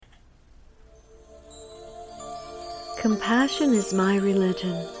Compassion is my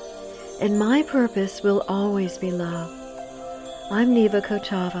religion, and my purpose will always be love. I'm Neva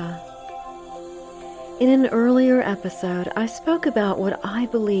Kochava. In an earlier episode, I spoke about what I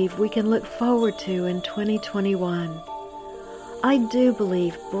believe we can look forward to in 2021. I do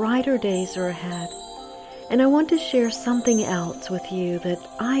believe brighter days are ahead, and I want to share something else with you that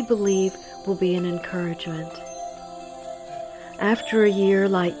I believe will be an encouragement. After a year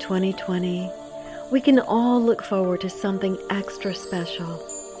like 2020, we can all look forward to something extra special.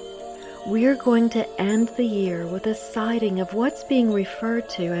 We're going to end the year with a sighting of what's being referred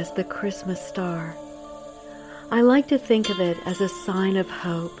to as the Christmas star. I like to think of it as a sign of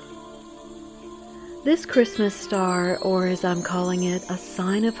hope. This Christmas star, or as I'm calling it, a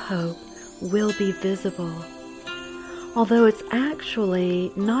sign of hope, will be visible, although it's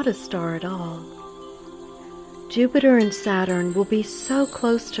actually not a star at all. Jupiter and Saturn will be so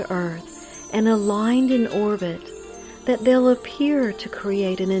close to Earth and aligned in orbit that they'll appear to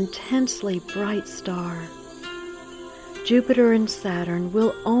create an intensely bright star. Jupiter and Saturn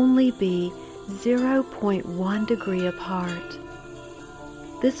will only be 0.1 degree apart.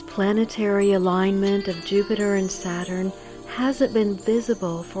 This planetary alignment of Jupiter and Saturn hasn't been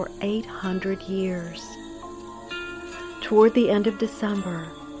visible for 800 years. Toward the end of December,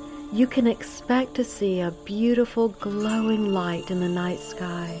 you can expect to see a beautiful glowing light in the night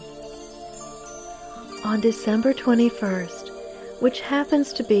sky. On December 21st, which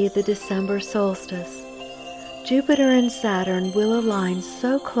happens to be the December solstice, Jupiter and Saturn will align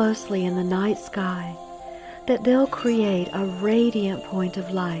so closely in the night sky that they'll create a radiant point of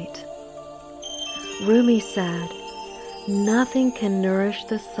light. Rumi said, "Nothing can nourish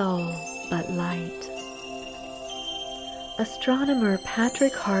the soul but light." Astronomer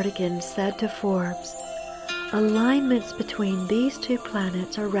Patrick Hartigan said to Forbes, "Alignments between these two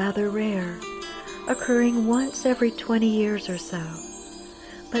planets are rather rare, occurring once every 20 years or so.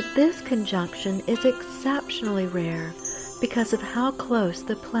 But this conjunction is exceptionally rare because of how close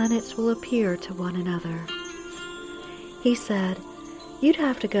the planets will appear to one another." He said, "You'd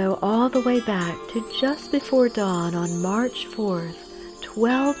have to go all the way back to just before dawn on March 4th,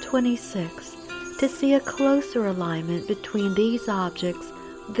 1226, to see a closer alignment between these objects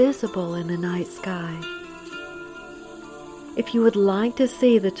visible in the night sky." If you would like to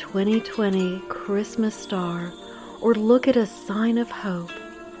see the 2020 Christmas star or look at a sign of hope,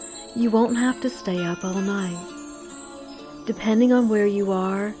 you won't have to stay up all night. Depending on where you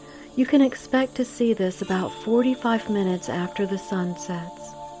are, you can expect to see this about 45 minutes after the sun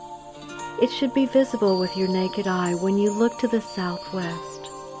sets. It should be visible with your naked eye when you look to the southwest.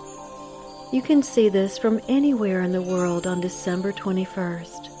 You can see this from anywhere in the world on December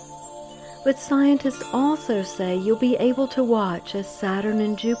 21st. But scientists also say you'll be able to watch as Saturn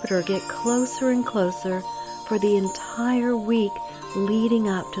and Jupiter get closer and closer for the entire week leading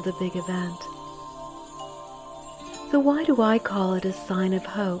up to the big event. So why do I call it a sign of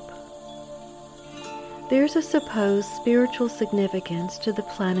hope? There's a supposed spiritual significance to the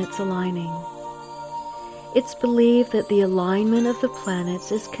planets aligning. It's believed that the alignment of the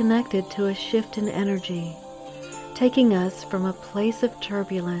planets is connected to a shift in energy, taking us from a place of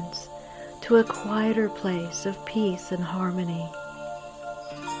turbulence to a quieter place of peace and harmony.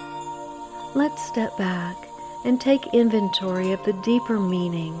 Let's step back and take inventory of the deeper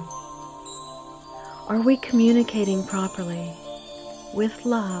meaning. Are we communicating properly, with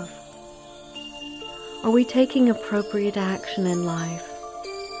love? Are we taking appropriate action in life?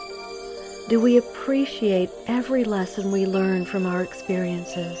 Do we appreciate every lesson we learn from our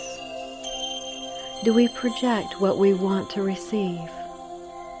experiences? Do we project what we want to receive?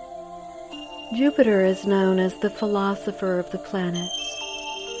 Jupiter is known as the philosopher of the planets.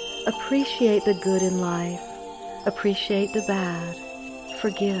 Appreciate the good in life, appreciate the bad,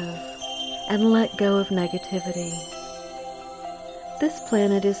 forgive, and let go of negativity. This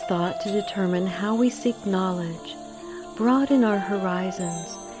planet is thought to determine how we seek knowledge, broaden our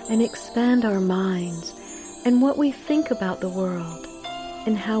horizons, and expand our minds, and what we think about the world,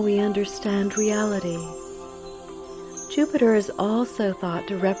 and how we understand reality. Jupiter is also thought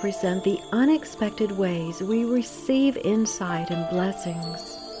to represent the unexpected ways we receive insight and blessings.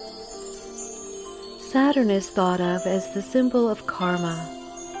 Saturn is thought of as the symbol of karma.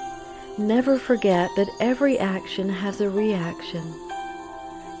 Never forget that every action has a reaction.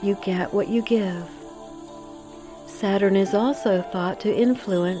 You get what you give. Saturn is also thought to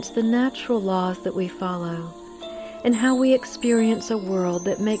influence the natural laws that we follow and how we experience a world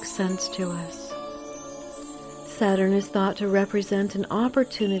that makes sense to us. Saturn is thought to represent an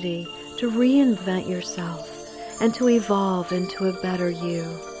opportunity to reinvent yourself and to evolve into a better you.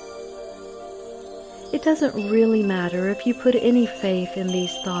 It doesn't really matter if you put any faith in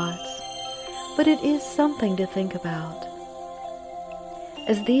these thoughts, but it is something to think about.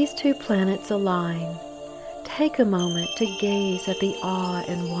 As these two planets align, take a moment to gaze at the awe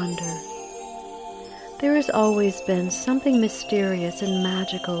and wonder. There has always been something mysterious and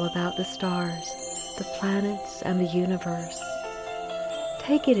magical about the stars, the planets, and the universe.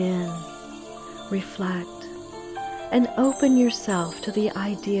 Take it in, reflect, and open yourself to the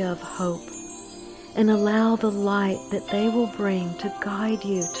idea of hope, and allow the light that they will bring to guide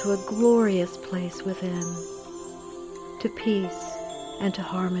you to a glorious place within, to peace and to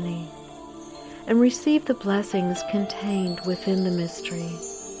harmony, and receive the blessings contained within the mystery.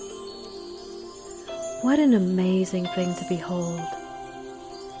 What an amazing thing to behold.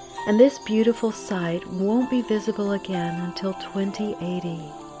 And this beautiful sight won't be visible again until 2080.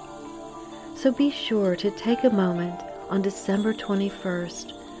 So be sure to take a moment on December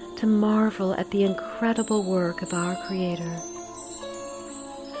 21st to marvel at the incredible work of our Creator.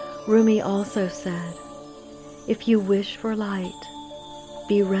 Rumi also said, "If you wish for light,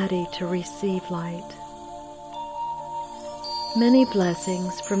 be ready to receive light." Many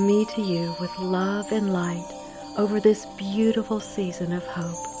blessings from me to you with love and light over this beautiful season of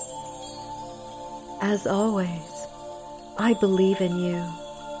hope. As always, I believe in you.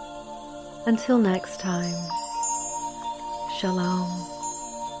 Until next time, Shalom.